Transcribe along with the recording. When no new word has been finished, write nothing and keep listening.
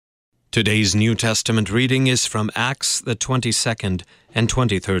Today's New Testament reading is from Acts, the 22nd and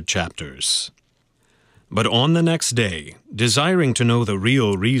 23rd chapters. But on the next day, desiring to know the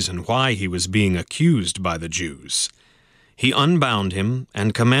real reason why he was being accused by the Jews, he unbound him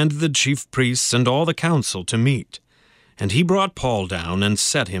and commanded the chief priests and all the council to meet. And he brought Paul down and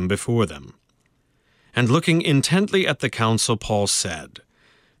set him before them. And looking intently at the council, Paul said,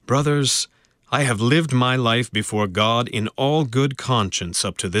 "Brothers, I have lived my life before God in all good conscience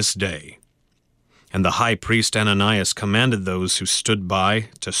up to this day." And the high priest Ananias commanded those who stood by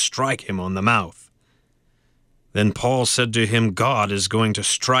to strike him on the mouth. Then Paul said to him, "God is going to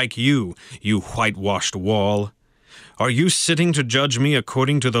strike you, you whitewashed wall. Are you sitting to judge me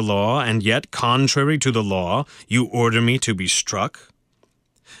according to the law, and yet, contrary to the law, you order me to be struck?"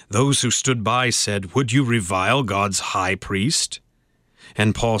 Those who stood by said, "Would you revile God's high priest?"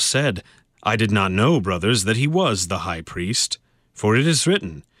 And Paul said, "I did not know, brothers, that he was the high priest. For it is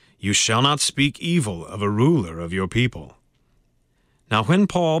written, 'You shall not speak evil of a ruler of your people.'" Now when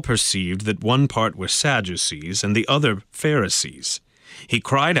Paul perceived that one part were Sadducees and the other Pharisees, he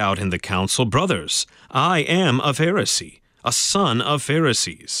cried out in the council, "Brothers, I am a Pharisee, a son of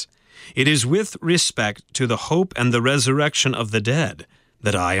Pharisees. It is with respect to the hope and the resurrection of the dead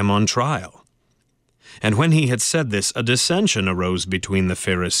that I am on trial." And when he had said this, a dissension arose between the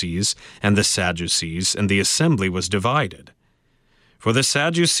Pharisees and the Sadducees, and the assembly was divided. For the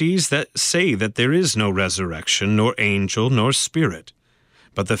Sadducees that say that there is no resurrection, nor angel, nor spirit,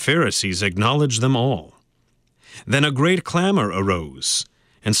 but the Pharisees acknowledge them all. Then a great clamor arose,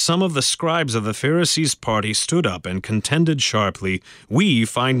 and some of the scribes of the Pharisees' party stood up and contended sharply, "We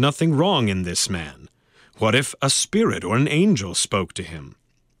find nothing wrong in this man. What if a spirit or an angel spoke to him?"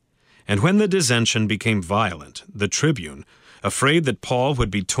 And when the dissension became violent, the tribune, afraid that Paul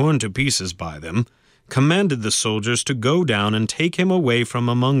would be torn to pieces by them, commanded the soldiers to go down and take him away from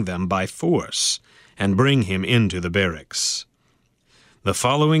among them by force, and bring him into the barracks. The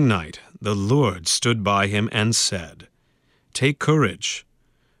following night the Lord stood by him and said, "Take courage,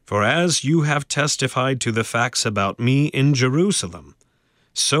 for as you have testified to the facts about me in Jerusalem,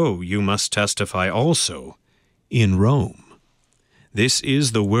 so you must testify also in Rome." This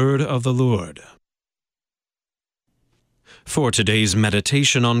is the word of the Lord. For today's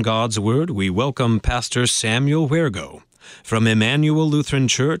meditation on God's Word, we welcome Pastor Samuel Huergo from Emmanuel Lutheran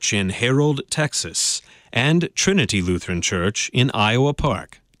Church in Harold, Texas, and Trinity Lutheran Church in Iowa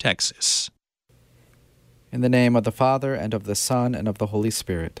Park, Texas. In the name of the Father, and of the Son, and of the Holy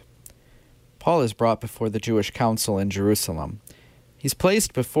Spirit. Paul is brought before the Jewish council in Jerusalem. He's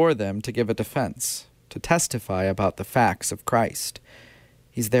placed before them to give a defense, to testify about the facts of Christ.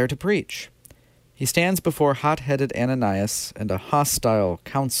 He's there to preach. He stands before hot-headed Ananias and a hostile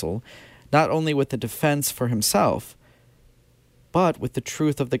council, not only with the defense for himself, but with the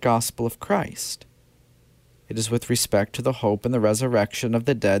truth of the gospel of Christ. It is with respect to the hope and the resurrection of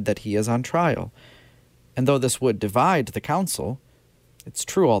the dead that he is on trial. And though this would divide the council, it's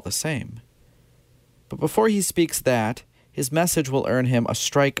true all the same. But before he speaks that, his message will earn him a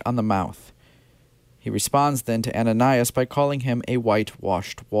strike on the mouth. He responds then to Ananias by calling him a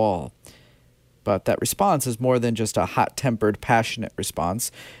whitewashed wall. But that response is more than just a hot-tempered, passionate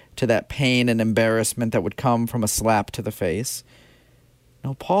response to that pain and embarrassment that would come from a slap to the face.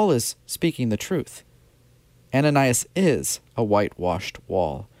 No, Paul is speaking the truth. Ananias is a whitewashed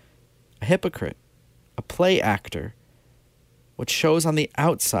wall, a hypocrite, a play actor. What shows on the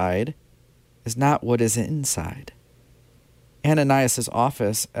outside is not what is inside. Ananias'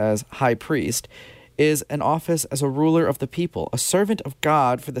 office as high priest is an office as a ruler of the people, a servant of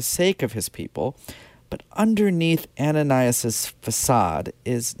God for the sake of his people, but underneath Ananias' facade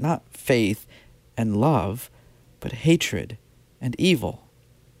is not faith and love, but hatred and evil.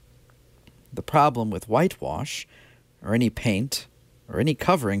 The problem with whitewash, or any paint, or any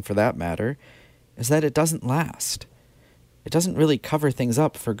covering for that matter, is that it doesn't last. It doesn't really cover things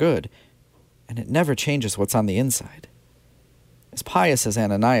up for good, and it never changes what's on the inside. As pious as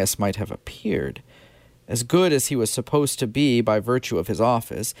Ananias might have appeared, as good as he was supposed to be by virtue of his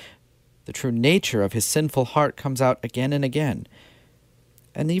office, the true nature of his sinful heart comes out again and again.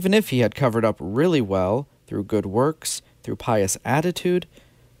 And even if he had covered up really well through good works, through pious attitude,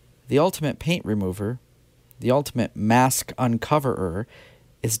 the ultimate paint remover, the ultimate mask uncoverer,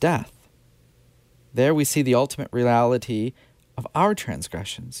 is death. There we see the ultimate reality of our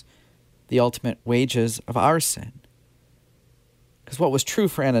transgressions, the ultimate wages of our sin. Because what was true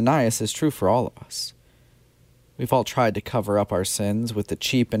for Ananias is true for all of us. We've all tried to cover up our sins with the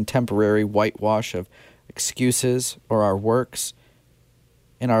cheap and temporary whitewash of excuses or our works.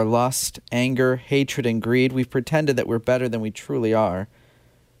 In our lust, anger, hatred, and greed, we've pretended that we're better than we truly are.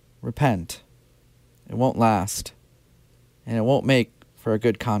 repent. It won't last, and it won't make for a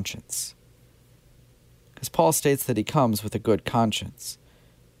good conscience. Because Paul states that he comes with a good conscience.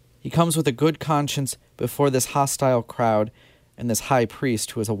 He comes with a good conscience before this hostile crowd and this high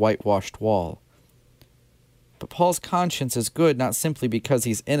priest who is a whitewashed wall. But Paul's conscience is good not simply because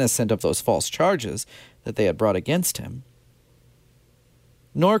he's innocent of those false charges that they had brought against him,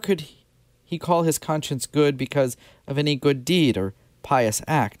 nor could he call his conscience good because of any good deed or pious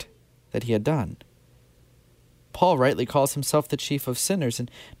act that he had done. Paul rightly calls himself the chief of sinners and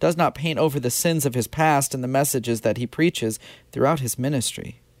does not paint over the sins of his past and the messages that he preaches throughout his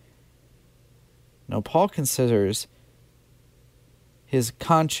ministry. No, Paul considers his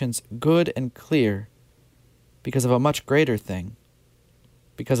conscience good and clear because of a much greater thing,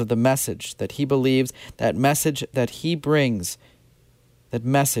 because of the message that he believes, that message that he brings, that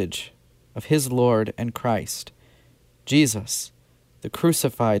message of his Lord and Christ, Jesus, the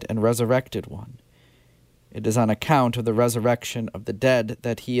crucified and resurrected one. It is on account of the resurrection of the dead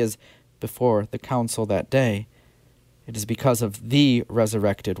that he is before the council that day. It is because of the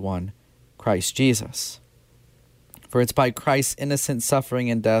resurrected one, Christ Jesus. For it's by Christ's innocent suffering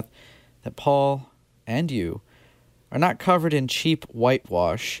and death that Paul and you are not covered in cheap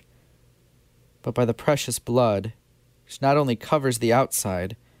whitewash, but by the precious blood, which not only covers the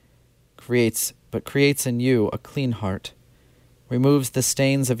outside, but creates in you a clean heart, removes the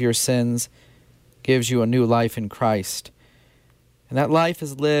stains of your sins, gives you a new life in Christ. And that life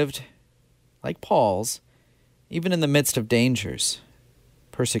is lived, like Paul's, even in the midst of dangers,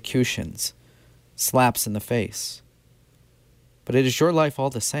 persecutions, slaps in the face. But it is your life all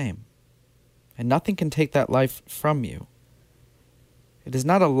the same, and nothing can take that life from you. It is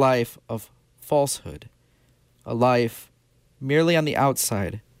not a life of falsehood, a life merely on the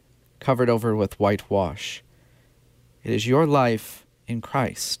outside, covered over with whitewash. It is your life in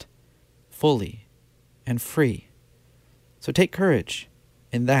Christ, fully and free. So take courage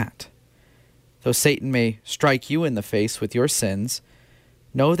in that. Though Satan may strike you in the face with your sins,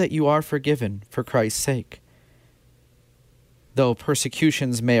 know that you are forgiven for Christ's sake. Though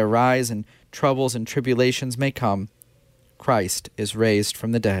persecutions may arise and troubles and tribulations may come, Christ is raised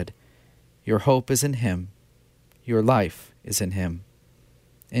from the dead. Your hope is in him. Your life is in him.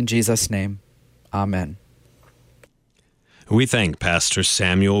 In Jesus' name, amen. We thank Pastor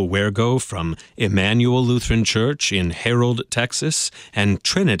Samuel Wergo from Emmanuel Lutheran Church in Harold, Texas, and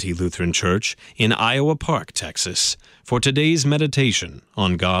Trinity Lutheran Church in Iowa Park, Texas, for today's meditation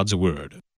on God's Word.